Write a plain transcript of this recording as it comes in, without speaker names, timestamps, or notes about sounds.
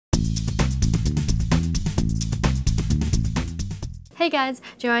Hey guys,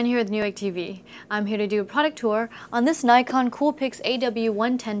 Joanne here with Newegg TV. I'm here to do a product tour on this Nikon COOLPIX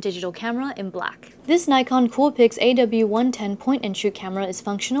AW110 digital camera in black. This Nikon COOLPIX AW110 point-and-shoot camera is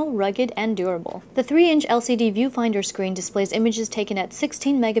functional, rugged, and durable. The 3-inch LCD viewfinder screen displays images taken at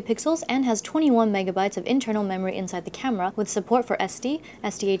 16 megapixels and has 21 megabytes of internal memory inside the camera with support for SD,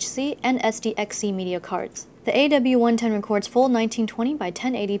 SDHC, and SDXC media cards. The AW110 records full 1920 by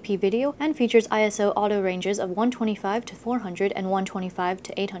 1080p video and features ISO auto ranges of 125 to 400 and 125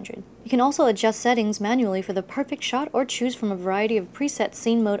 to 800. You can also adjust settings manually for the perfect shot or choose from a variety of preset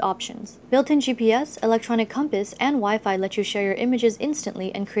scene mode options. Built-in GPS, electronic compass, and Wi-Fi let you share your images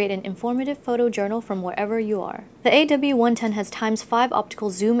instantly and create an informative photo journal from wherever you are. The AW110 has ×5 optical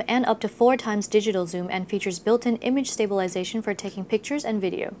zoom and up to 4 times digital zoom and features built-in image stabilization for taking pictures and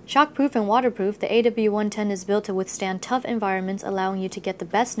video. Shockproof and waterproof, the AW110 is built to withstand tough environments, allowing you to get the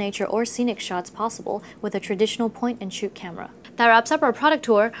best nature or scenic shots possible with a traditional point-and-shoot camera. That wraps up our product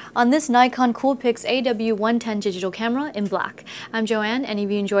tour on this Nikon COOLPIX AW110 digital camera in black. I'm Joanne, and if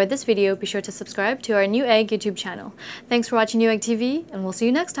you enjoyed this video, be sure to subscribe to our Newegg YouTube channel. Thanks for watching Newegg TV, and we'll see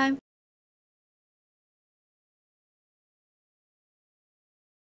you next time.